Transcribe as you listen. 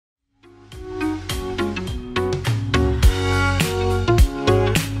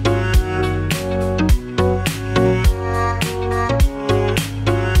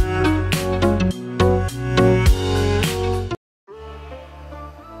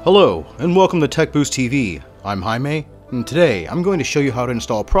Hello, and welcome to TekBoost TV. I'm Jaime, and today I'm going to show you how to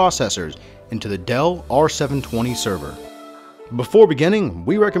install processors into the Dell R720 server. Before beginning,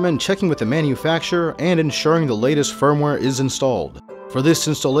 we recommend checking with the manufacturer and ensuring the latest firmware is installed. For this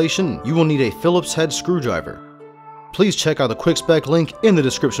installation, you will need a Phillips head screwdriver. Please check out the quick spec link in the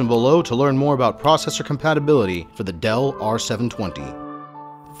description below to learn more about processor compatibility for the Dell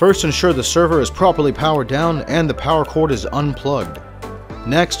R720. First, ensure the server is properly powered down and the power cord is unplugged.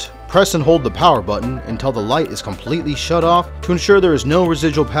 Next, press and hold the power button until the light is completely shut off to ensure there is no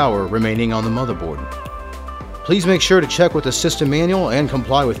residual power remaining on the motherboard. Please make sure to check with the system manual and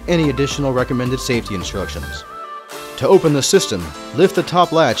comply with any additional recommended safety instructions. To open the system, lift the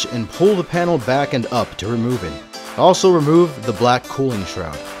top latch and pull the panel back and up to remove it. Also remove the black cooling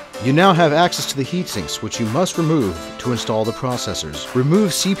shroud. You now have access to the heatsinks, which you must remove to install the processors. Remove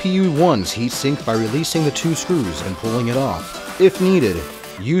CPU 1's heatsink by releasing the two screws and pulling it off. If needed,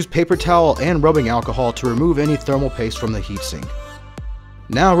 use paper towel and rubbing alcohol to remove any thermal paste from the heatsink.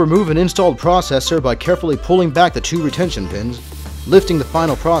 Now remove an installed processor by carefully pulling back the two retention pins, lifting the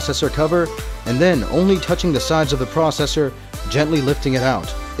final processor cover, and then only touching the sides of the processor, gently lifting it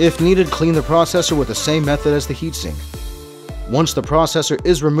out. If needed, clean the processor with the same method as the heatsink. Once the processor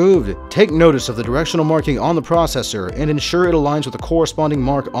is removed, take notice of the directional marking on the processor and ensure it aligns with the corresponding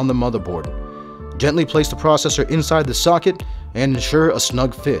mark on the motherboard. Gently place the processor inside the socket and ensure a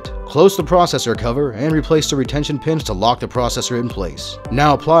snug fit. Close the processor cover and replace the retention pins to lock the processor in place.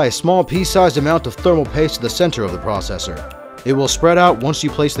 Now apply a small pea-sized amount of thermal paste to the center of the processor. It will spread out once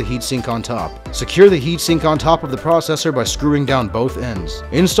you place the heatsink on top. Secure the heatsink on top of the processor by screwing down both ends.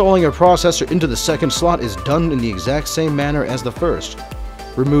 Installing a processor into the second slot is done in the exact same manner as the first.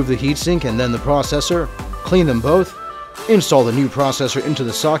 Remove the heatsink and then the processor, clean them both, install the new processor into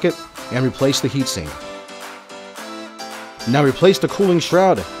the socket, and replace the heatsink. Now replace the cooling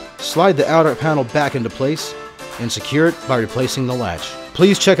shroud, slide the outer panel back into place, and secure it by replacing the latch.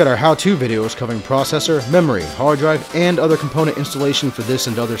 Please check out our how-to videos covering processor, memory, hard drive, and other component installation for this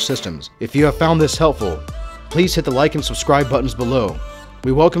and other systems. If you have found this helpful, please hit the like and subscribe buttons below.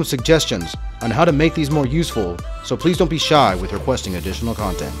 We welcome suggestions on how to make these more useful, so please don't be shy with requesting additional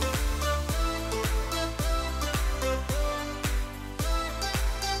content.